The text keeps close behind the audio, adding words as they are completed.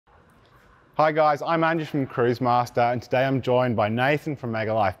Hi guys, I'm Andrew from Cruisemaster, and today I'm joined by Nathan from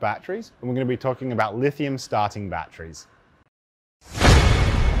MegaLife Batteries, and we're going to be talking about lithium starting batteries.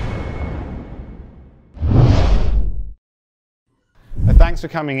 Thanks for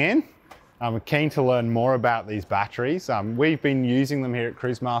coming in. I'm keen to learn more about these batteries. We've been using them here at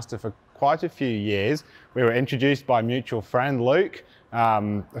Cruisemaster for quite a few years. We were introduced by a mutual friend, Luke,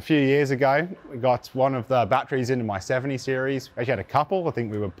 a few years ago. We got one of the batteries into my 70 series. We actually had a couple. I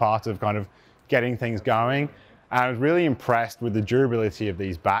think we were part of kind of getting things going. And I was really impressed with the durability of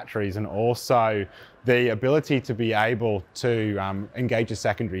these batteries and also the ability to be able to engage a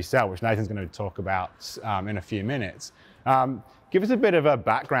secondary cell, which Nathan's going to talk about in a few minutes. Give us a bit of a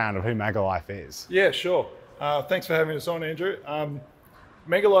background of who MegaLife is. Yeah, sure. Thanks for having us on, Andrew.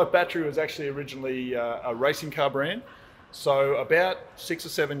 MegaLife Battery was actually originally a racing car brand. So about 6 or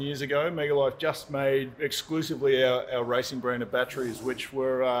 7 years ago, MegaLife just made exclusively our racing brand of batteries, which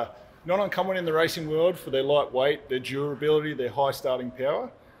were not uncommon in the racing world for their lightweight, their durability, their high starting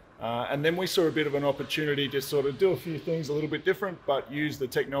power. And then we saw a bit of an opportunity to sort of do a few things a little bit different, but use the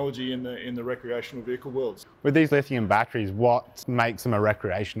technology in the recreational vehicle worlds. With these lithium batteries, what makes them a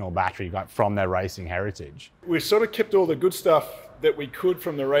recreational battery, like from their racing heritage? We sort of kept all the good stuff that we could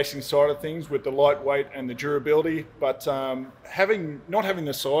from the racing side of things with the lightweight and the durability, but not having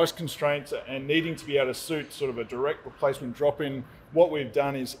the size constraints and needing to be able to suit sort of a direct replacement drop-in, what we've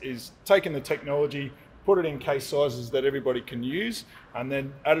done is taken the technology, put it in case sizes that everybody can use, and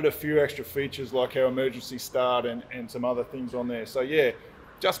then added a few extra features like our emergency start and some other things on there. So yeah,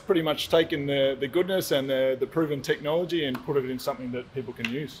 just pretty much taken the goodness and the proven technology and put it in something that people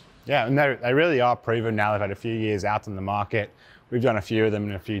can use. Yeah, and they really are proven now. They've had a few years out in the market. We've done a few of them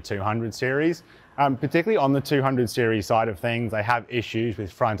in a few 200 series. Particularly on the 200 series side of things, they have issues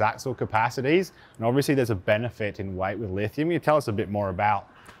with front axle capacities. And obviously there's a benefit in weight with lithium. Can you tell us a bit more about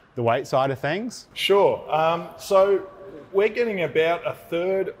the weight side of things? Sure. So we're getting about a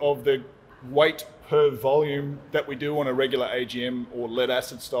third of the weight per volume that we do on a regular AGM or lead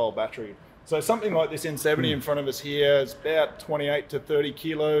acid style battery. So something like this N70 in front of us here is about 28 to 30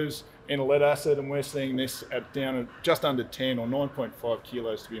 kilos in a lead acid, and we're seeing this down at just under 10 or 9.5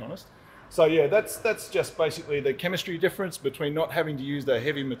 kilos, to be honest. So yeah, that's just basically the chemistry difference between not having to use the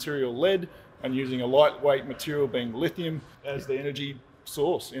heavy material lead and using a lightweight material being lithium as the energy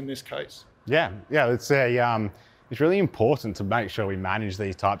source in this case. Yeah, it's really important to make sure we manage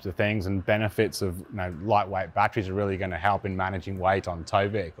these types of things, and benefits of lightweight batteries are really going to help in managing weight on tow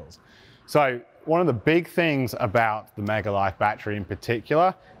vehicles. So one of the big things about the MegaLife battery in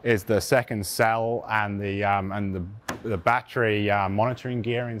particular is the second cell and the battery monitoring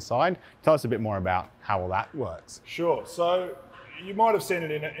gear inside. Tell us a bit more about how all that works. Sure. So you might have seen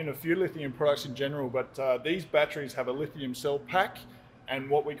it in a few lithium products in general, but these batteries have a lithium cell pack and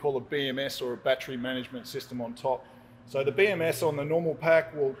what we call a BMS, or a battery management system, on top. So the BMS on the normal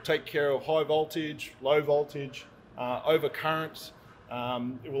pack will take care of high voltage, low voltage, overcurrents.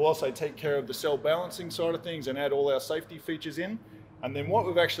 It will also take care of the cell balancing side of things and add all our safety features in. And then what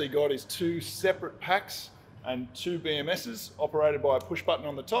we've actually got is 2 separate packs and 2 BMSs operated by a push button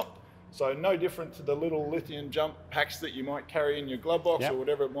on the top. So no different to the little lithium jump packs that you might carry in your glove box or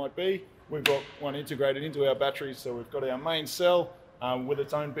whatever it might be. We've got one integrated into our batteries. So we've got our main cell with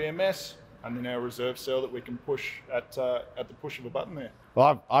its own BMS, and then our reserve cell that we can push at the push of a button there.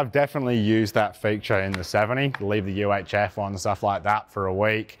 Well, I've definitely used that feature in the 70, leave the UHF on, stuff like that for a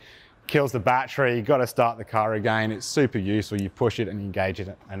week. Kills the battery, you've got to start the car again. It's super useful. You push it and engage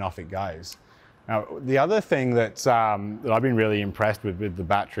it and off it goes. Now, the other thing that I've been really impressed with the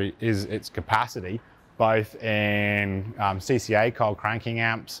battery is its capacity, both in CCA cold cranking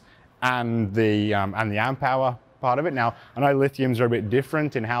amps and the amp hour part of it. Now, I know lithiums are a bit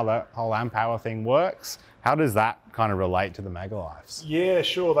different in how the whole amp hour thing works. How does that kind of relate to the MegaLifes? Yeah,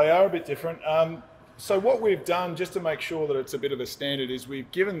 sure, they are a bit different. So what we've done, just to make sure that it's a bit of a standard, is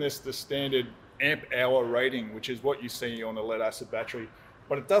we've given this the standard amp hour rating, which is what you see on a lead acid battery,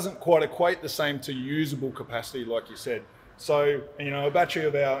 but it doesn't quite equate the same to usable capacity, like you said. So, a battery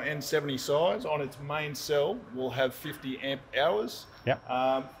of our N70 size on its main cell will have 50 amp hours.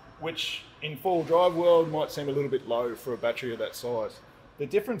 Yep. Which in full drive world might seem a little bit low for a battery of that size. The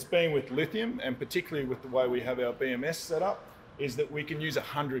difference being with lithium, and particularly with the way we have our BMS set up, is that we can use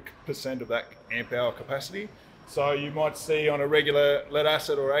 100% of that amp hour capacity. So you might see on a regular lead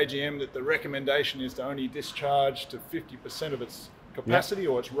acid or AGM that the recommendation is to only discharge to 50% of its capacity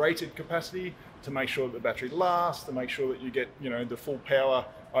or its rated capacity, to make sure that the battery lasts, to make sure that you get the full power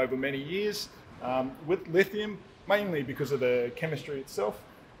over many years. With lithium, mainly because of the chemistry itself,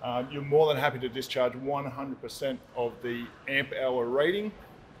 you're more than happy to discharge 100% of the amp hour rating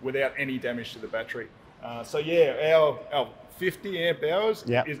without any damage to the battery. So yeah, our 50 amp hours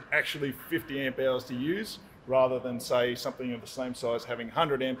is actually 50 amp hours to use, rather than say something of the same size having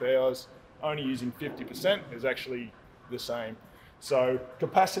 100 amp hours, only using 50% is actually the same. So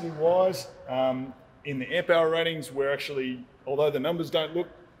capacity wise, in the amp hour ratings, we're actually, although the numbers don't look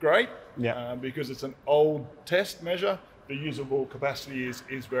great, because it's an old test measure, the usable capacity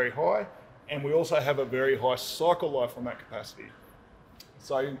is very high. And we also have a very high cycle life on that capacity.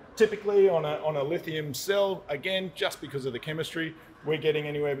 So typically on a lithium cell, again, just because of the chemistry, we're getting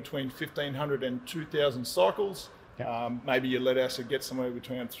anywhere between 1,500 and 2,000 cycles. Maybe your lead acid gets somewhere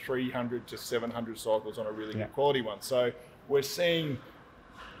between 300 to 700 cycles on a really good quality one. So we're seeing,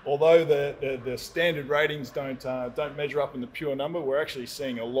 although the standard ratings don't measure up in the pure number, we're actually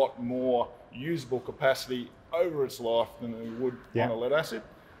seeing a lot more usable capacity over its life than we would on a lead acid.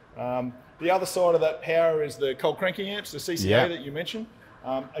 The other side of that power is the cold cranking amps, the CCA that you mentioned.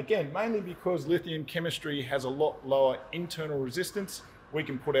 Again, mainly because lithium chemistry has a lot lower internal resistance, we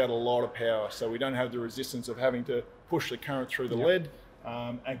can put out a lot of power, so we don't have the resistance of having to push the current through the lead.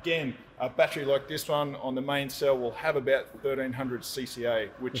 Again, a battery like this one on the main cell will have about 1,300 CCA,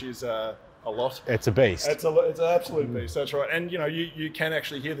 which is a lot. It's a beast. It's an absolute beast, that's right. And you can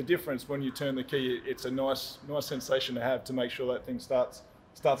actually hear the difference when you turn the key. It's a nice sensation to have, to make sure that thing starts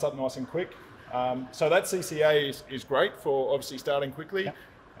up nice and quick. So that CCA is great for obviously starting quickly.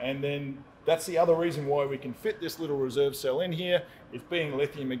 And then that's the other reason why we can fit this little reserve cell in here, is being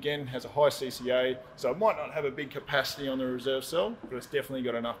lithium, again, has a high CCA. So it might not have a big capacity on the reserve cell, but it's definitely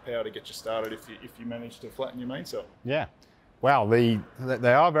got enough power to get you started if you manage to flatten your main cell. Yeah. Wow, they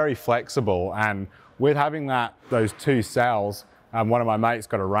are very flexible, and with having those two cells, one of my mates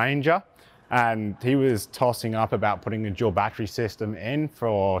got a Ranger, and he was tossing up about putting a dual battery system in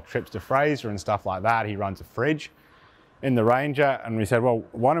for trips to Fraser and stuff like that. He runs a fridge in the Ranger, and we said, well,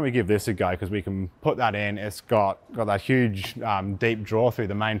 why don't we give this a go, because we can put that in. It's got that huge deep draw through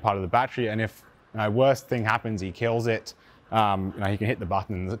the main part of the battery, and if worst thing happens, he kills it, he can hit the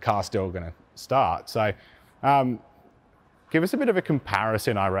button and the car's still going to start. So give us a bit of a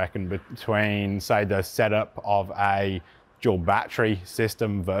comparison, I reckon, between, say, the setup of a dual battery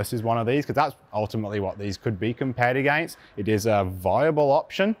system versus one of these, because that's ultimately what these could be compared against. It is a viable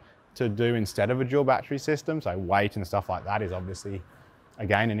option to do instead of a dual battery system, so weight and stuff like that is obviously,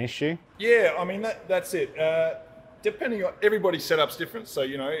 again, an issue. Yeah, I mean, that's it. Depending on, everybody's setup's different, so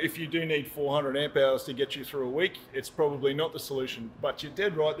if you do need 400 amp hours to get you through a week, it's probably not the solution. But you're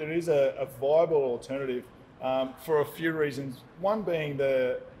dead right, there is a viable alternative for a few reasons. One being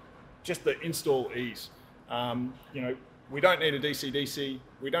just the install ease. We don't need a DC-DC,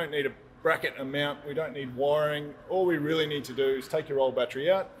 we don't need a bracket and mount, we don't need wiring. All we really need to do is take your old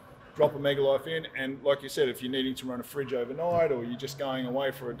battery out, drop a MegaLife in, and like you said, if you're needing to run a fridge overnight, or you're just going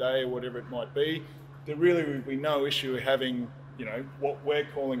away for a day or whatever it might be, there really would be no issue having, what we're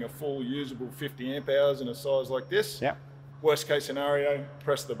calling a full usable 50 amp hours in a size like this. Worst case scenario,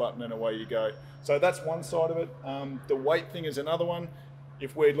 press the button and away you go. So that's one side of it. The weight thing is another one.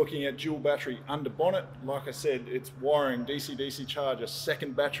 If we're looking at dual battery under bonnet, like I said, it's wiring, DC-DC charger,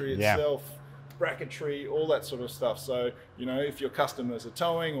 second battery itself, bracketry, all that sort of stuff. So, if your customers are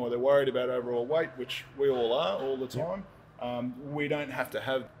towing or they're worried about overall weight, which we all are all the time, we don't have to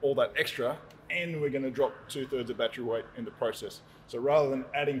have all that extra, and we're going to drop 2/3 of battery weight in the process. So rather than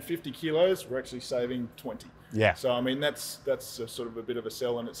adding 50 kilos, we're actually saving 20. So, I mean, that's sort of a bit of a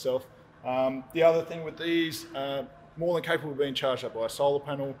sell in itself. The other thing with these, more than capable of being charged up by a solar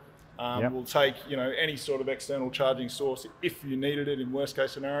panel. We'll take any sort of external charging source if you needed it in worst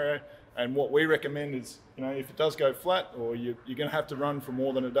case scenario. And what we recommend is, if it does go flat, or you're going to have to run for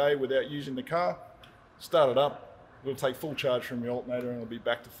more than a day without using the car, start it up. We'll take full charge from your alternator, and it'll be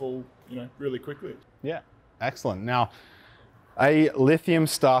back to full, really quickly. Yeah, excellent. Now, a lithium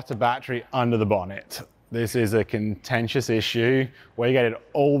starter battery under the bonnet. This is a contentious issue. We get it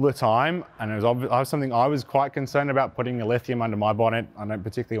all the time, and it was something I was quite concerned about, putting a lithium under my bonnet. I don't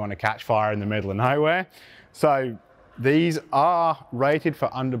particularly want to catch fire in the middle of nowhere. So these are rated for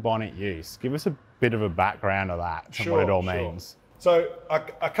under bonnet use. Give us a bit of a background of that and what it all means. So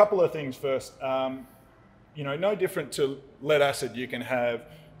a couple of things first. No different to lead acid, you can have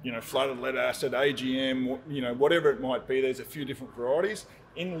flooded lead acid, AGM, whatever it might be. There's a few different varieties.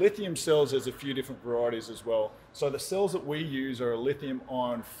 In lithium cells, there's a few different varieties as well. So the cells that we use are a lithium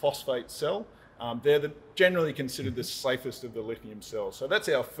iron phosphate cell. They're generally considered the safest of the lithium cells. So that's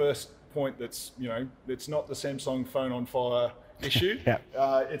our first point. That's, it's not the Samsung phone on fire issue.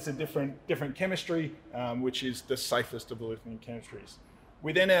 It's a different chemistry, which is the safest of the lithium chemistries.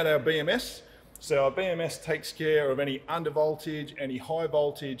 We then add our BMS. So our BMS takes care of any under voltage, any high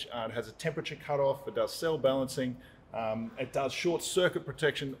voltage. It has a temperature cutoff. It does cell balancing. It does short circuit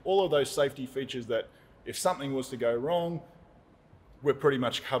protection. All of those safety features that if something was to go wrong, we're pretty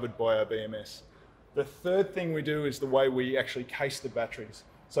much covered by our BMS. The third thing we do is the way we actually case the batteries.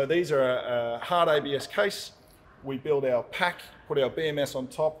 So these are a hard ABS case. We build our pack, put our BMS on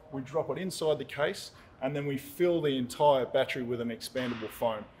top, we drop it inside the case, and then we fill the entire battery with an expandable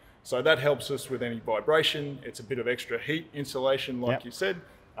foam. So that helps us with any vibration. It's a bit of extra heat insulation, like you said.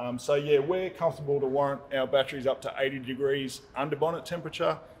 So yeah, we're comfortable to warrant our batteries up to 80 degrees under bonnet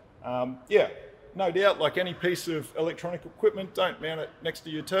temperature. Yeah, no doubt, like any piece of electronic equipment, don't mount it next to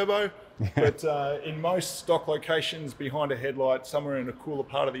your turbo. But in most stock locations behind a headlight, somewhere in a cooler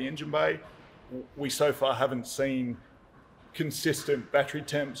part of the engine bay, we so far haven't seen consistent battery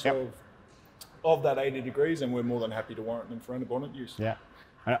temps of that 80 degrees, and we're more than happy to warrant them for under bonnet use. Yeah.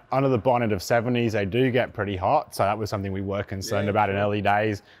 And under the bonnet of 70s, they do get pretty hot. So that was something we were concerned about in early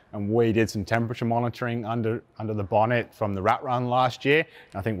days. And we did some temperature monitoring under the bonnet from the rat run last year.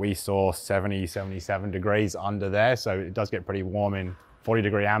 I think we saw 70, 77 degrees under there. So it does get pretty warm in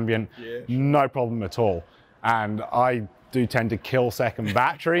 40-degree ambient. Yeah, sure. No problem at all. And I do tend to kill second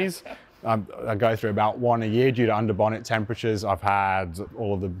batteries. I go through about one a year due to under bonnet temperatures. I've had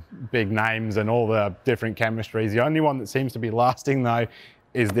all of the big names and all the different chemistries. The only one that seems to be lasting though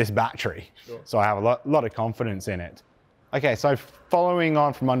is this battery. Sure. So I have a lot of confidence in it. Okay, so following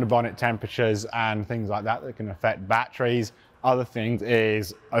on from under bonnet temperatures and things like that that can affect batteries, other things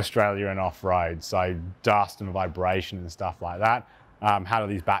is Australia and off-road, so dust and vibration and stuff like that. How do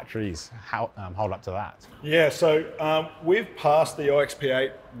these batteries hold up to that? Yeah, so we've passed the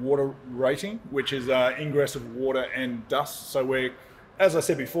IXP8 water rating, which is ingress of water and dust. So we're, as I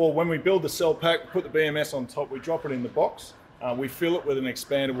said before, when we build the cell pack, put the BMS on top, we drop it in the box. We fill it with an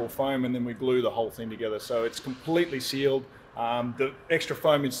expandable foam, and then we glue the whole thing together. So it's completely sealed. The extra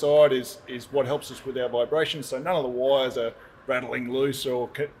foam inside is what helps us with our vibration. So none of the wires are rattling loose or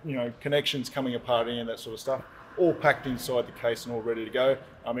connections coming apart, any of that sort of stuff. All packed inside the case and all ready to go.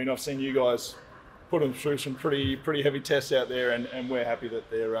 I mean, I've seen you guys put them through some pretty heavy tests out there, and we're happy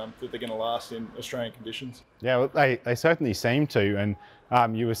that they're going to last in Australian conditions. Yeah, well, they certainly seem to. And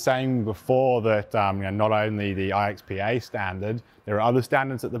you were saying before that not only the IXPA standard, there are other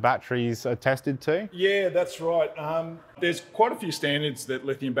standards that the batteries are tested to? Yeah, that's right. There's quite a few standards that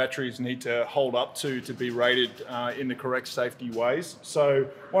lithium batteries need to hold up to be rated in the correct safety ways. So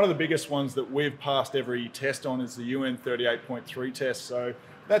one of the biggest ones that we've passed every test on is the UN 38.3 test. So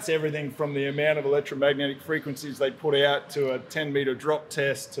that's everything from the amount of electromagnetic frequencies they put out to a 10-meter drop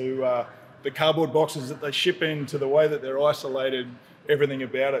test to the cardboard boxes that they ship in to the way that they're isolated, everything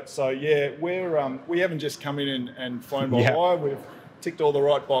about it. So yeah, we haven't just come in and flown by wire. We've ticked all the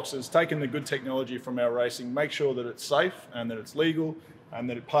right boxes, taken the good technology from our racing, make sure that it's safe and that it's legal and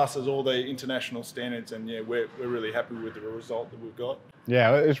that it passes all the international standards. And yeah, we're really happy with the result that we've got.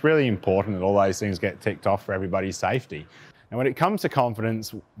 Yeah, it's really important that all those things get ticked off for everybody's safety. And when it comes to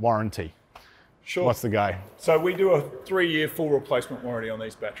confidence, warranty. Sure. What's the go? So we do a 3-year full replacement warranty on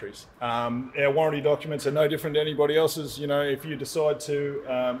these batteries. Our warranty documents are no different to anybody else's. You know, if you decide to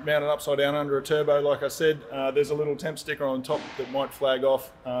mount it upside down under a turbo, like I said, there's a little temp sticker on top that might flag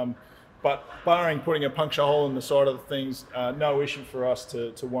off. But barring putting a puncture hole in the side of the things, no issue for us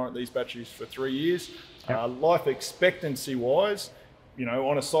to warrant these batteries for 3 years. Yep. Life expectancy wise,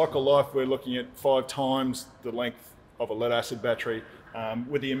 on a cycle life, we're looking at 5 times the length of a lead acid battery.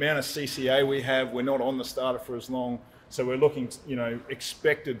 With the amount of CCA we have, we're not on the starter for as long. So we're looking,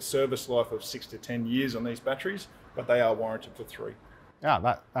 expected service life of 6 to 10 years on these batteries, but they are warranted for 3.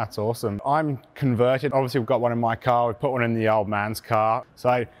 Yeah, that's awesome. I'm converted. Obviously, we've got one in my car. We've put one in the old man's car.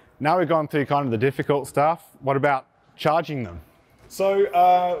 So now we've gone through kind of the difficult stuff. What about charging them?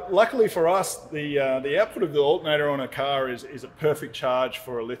 So luckily for us, the output of the alternator on a car is a perfect charge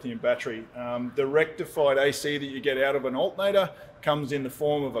for a lithium battery. The rectified AC that you get out of an alternator comes in the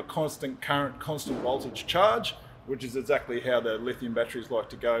form of a constant current, constant voltage charge, which is exactly how the lithium batteries like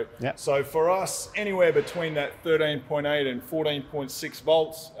to go. Yep. So for us, anywhere between that 13.8 and 14.6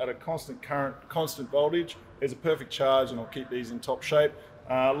 volts at a constant current, constant voltage is a perfect charge, and will keep these in top shape.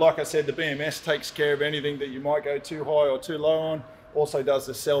 Like I said, the BMS takes care of anything that you might go too high or too low on. Also does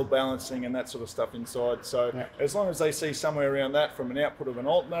the cell balancing and that sort of stuff inside. So as long as they see somewhere around that from an output of an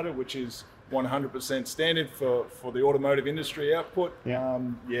alternator, which is 100% standard for the automotive industry output,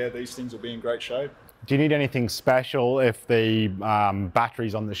 these things will be in great shape. Do you need anything special if the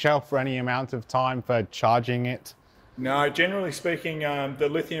battery's on the shelf for any amount of time for charging it? No, generally speaking, the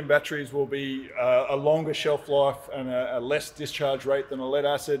lithium batteries will be a longer shelf life and a less discharge rate than a lead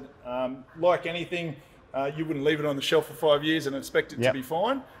acid. Like anything, you wouldn't leave it on the shelf for 5 years and expect it to be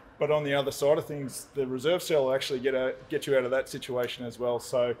fine. But on the other side of things, the reserve cell will actually get you out of that situation as well.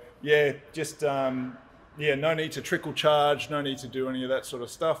 So yeah, just no need to trickle charge, no need to do any of that sort of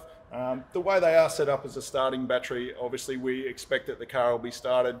stuff. The way they are set up as a starting battery, obviously we expect that the car will be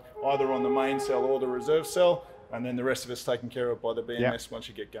started either on the main cell or the reserve cell, and then the rest of it's taken care of by the BMS once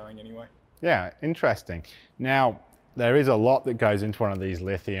you get going anyway. Yeah, interesting. Now, there is a lot that goes into one of these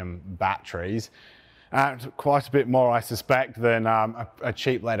lithium batteries. Quite a bit more, I suspect, than a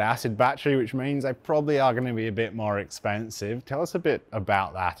cheap lead acid battery, which means they probably are going to be a bit more expensive. Tell us a bit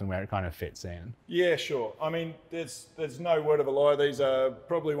about that and where it kind of fits in. Yeah, sure. I mean, there's no word of a lie. These are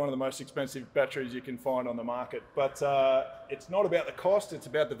probably one of the most expensive batteries you can find on the market. But it's not about the cost, it's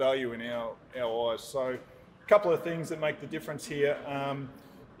about the value in our eyes. So a couple of things that make the difference here.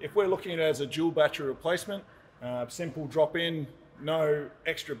 If we're looking at it as a dual battery replacement, simple drop-in, no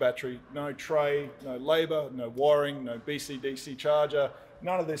extra battery, no tray, no labour, no wiring, no BC-DC charger,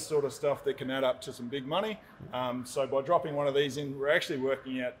 none of this sort of stuff that can add up to some big money. So by dropping one of these in, we're actually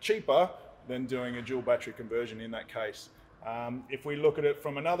working out cheaper than doing a dual battery conversion in that case. If we look at it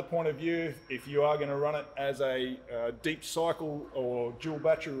from another point of view, if you are going to run it as a deep cycle or dual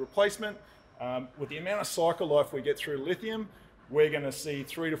battery replacement, with the amount of cycle life we get through lithium, we're going to see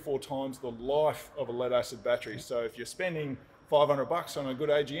 3 to 4 times the life of a lead acid battery. So if you're spending $500 on a good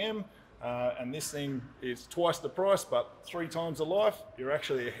AGM, and this thing is twice the price, but 3 times the life, you're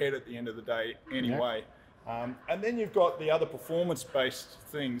actually ahead at the end of the day anyway. And then you've got the other performance-based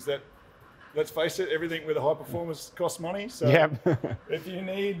things that, let's face it, everything with a high performance costs money. So if you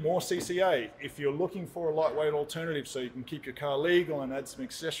need more CCA, if you're looking for a lightweight alternative so you can keep your car legal and add some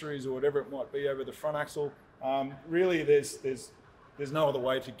accessories or whatever it might be over the front axle, really there's no other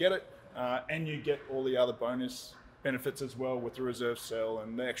way to get it, and you get all the other bonus benefits as well with the reserve cell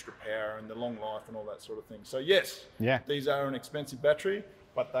and the extra power and the long life and all that sort of thing. So yes, these are an expensive battery,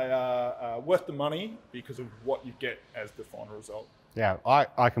 but they are worth the money because of what you get as the final result. Yeah,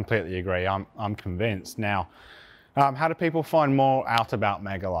 I completely agree. I'm convinced. Now, how do people find more out about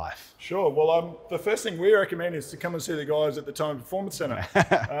MegaLife? Sure. Well, the first thing we recommend is to come and see the guys at the Time Performance Centre.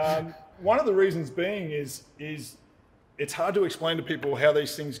 One of the reasons being is it's hard to explain to people how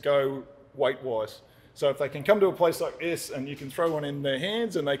these things go weight-wise. So if they can come to a place like this and you can throw one in their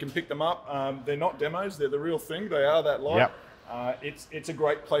hands and they can pick them up, they're not demos, they're the real thing, they are that light. It's a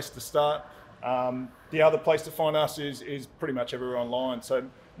great place to start. The other place to find us is pretty much everywhere online. So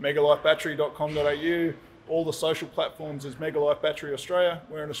megalifebattery.com.au, all the social platforms is MegaLife Battery Australia.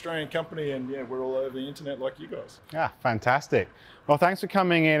 We're an Australian company and yeah, we're all over the internet like you guys. Yeah, fantastic. Well, thanks for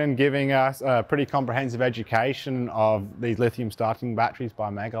coming in and giving us a pretty comprehensive education of these lithium starting batteries by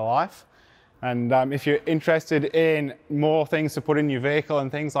MegaLife. And if you're interested in more things to put in your vehicle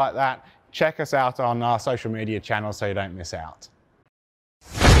and things like that, check us out on our social media channels so you don't miss out.